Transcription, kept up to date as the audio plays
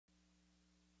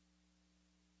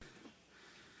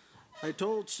I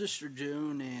told Sister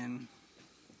June and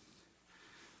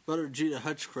Brother Judah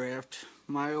Hutchcraft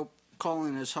my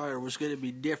calling as higher was going to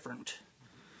be different.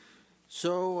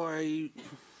 So I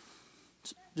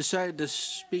decided to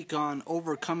speak on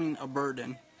overcoming a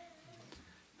burden.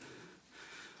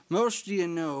 Most of you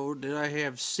know that I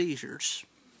have seizures.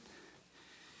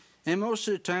 And most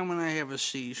of the time when I have a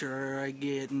seizure, I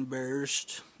get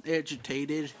embarrassed,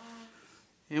 agitated.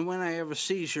 And when I have a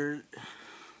seizure,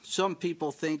 some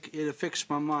people think it affects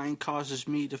my mind, causes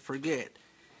me to forget.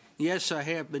 Yes, I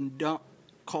have been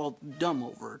called dumb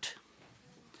over it.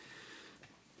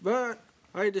 But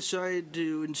I decided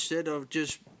to, instead of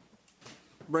just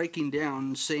breaking down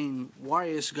and saying, why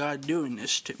is God doing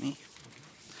this to me?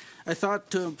 I thought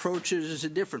to approach it as a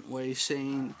different way,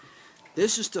 saying,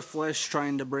 this is the flesh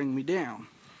trying to bring me down.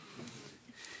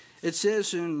 It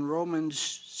says in Romans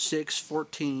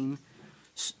 6:14,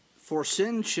 for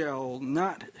sin shall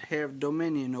not have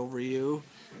dominion over you,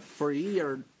 for ye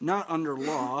are not under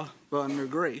law, but under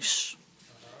grace.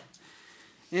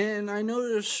 And I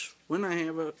notice when I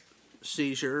have a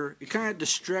seizure, it kind of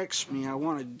distracts me. I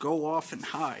want to go off and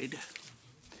hide,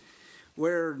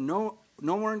 where no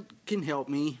one can help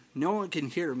me, no one can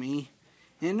hear me,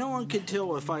 and no one can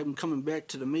tell if I'm coming back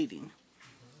to the meeting.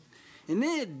 And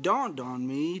then it dawned on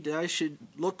me that I should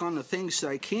look on the things that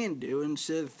I can do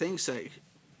instead of the things that I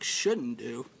shouldn't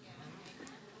do.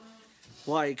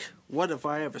 Like, what if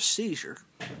I have a seizure?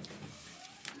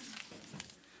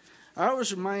 I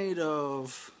was reminded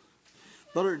of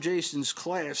Brother Jason's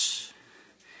class,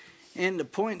 and the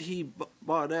point he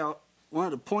brought out, one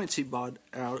of the points he brought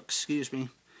out,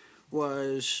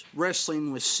 was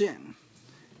wrestling with sin.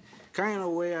 Kind of the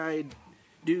way I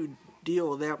do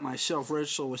deal with that myself,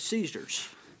 wrestle with seizures.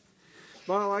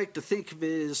 But I like to think of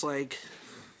it as like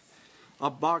a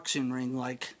boxing ring,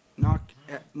 like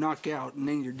knock out and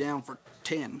then you're down for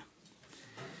 10.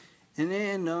 And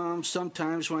then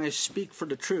sometimes when I speak for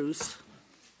the truth,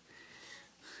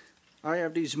 I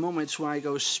have these moments when I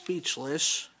go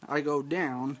speechless, I go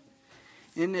down,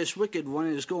 and this wicked one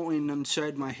is going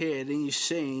inside my head and he's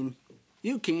saying,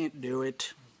 you can't do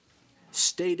it.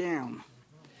 Stay down.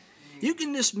 You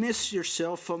can dismiss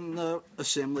yourself from the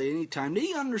assembly anytime. Do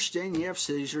you understand you have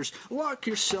seizures? Lock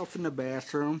yourself in the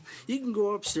bathroom. You can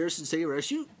go upstairs and say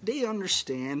rest. They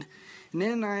understand. And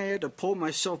then I had to pull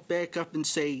myself back up and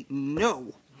say,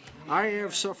 no. I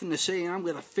have something to say and I'm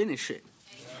going to finish it.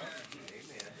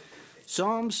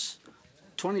 Psalms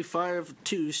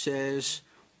 25:2 says,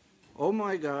 oh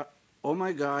my God,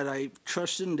 I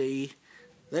trust in thee.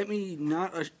 Let me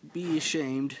not be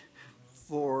ashamed,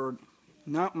 for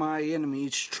not my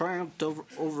enemies triumphed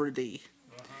over thee.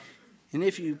 And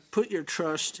if you put your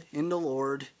trust in the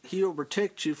Lord, he will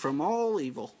protect you from all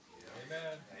evil.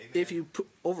 Amen. If you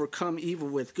overcome evil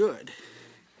with good.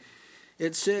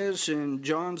 It says in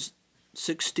John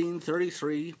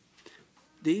 16:33,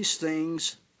 these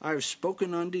things I have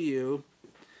spoken unto you,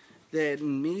 that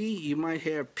in me you might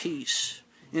have peace.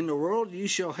 In the world you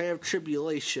shall have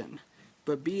tribulation,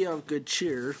 but be of good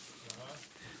cheer,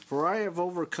 for I have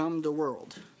overcome the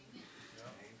world.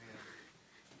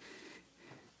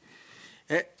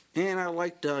 And I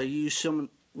like to use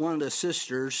one of the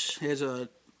sisters as an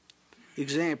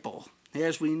example.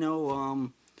 As we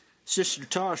know, Sister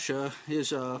Tasha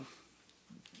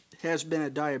has been a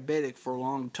diabetic for a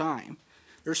long time.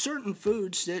 There are certain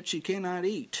foods that she cannot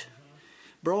eat.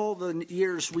 For all the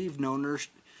years we've known her,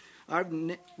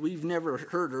 we've never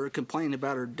heard her complain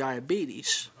about her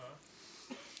diabetes.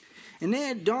 And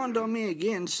then it dawned on me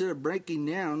again, instead of breaking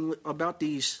down, about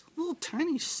these little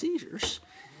tiny seizures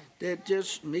that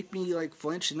just make me like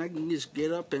flinch and I can just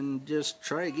get up and just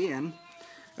try again.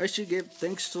 I should give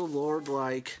thanks to the Lord,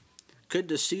 like, could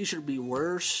the seizure be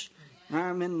worse?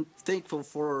 I'm thankful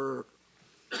for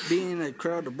being a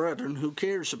crowd of brethren who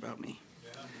cares about me.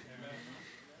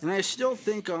 And I still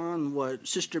think on what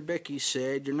Sister Becky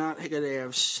said, you're not going to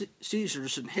have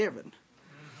seizures in heaven.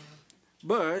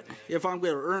 But if I'm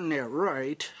going to earn that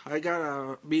right, I got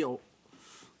to be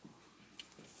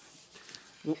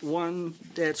one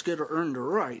that's going to earn the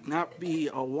right, not be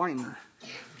a whiner.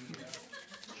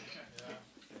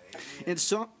 And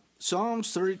Psalms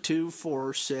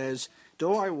 32:4 says,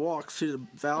 though I walk through the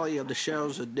valley of the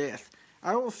shadows of death,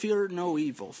 I will fear no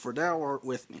evil, for thou art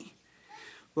with me.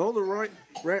 Well, to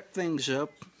wrap things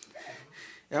up,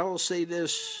 I will say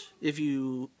this: if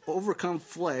you overcome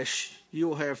flesh, you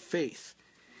will have faith.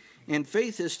 And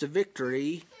faith is the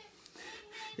victory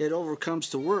that overcomes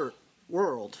the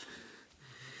world.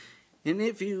 And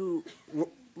if you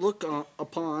look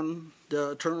upon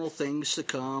the eternal things to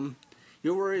come,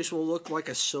 your worries will look like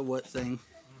a so what thing.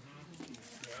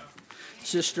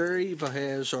 Sister Eva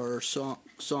has our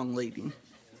song leading.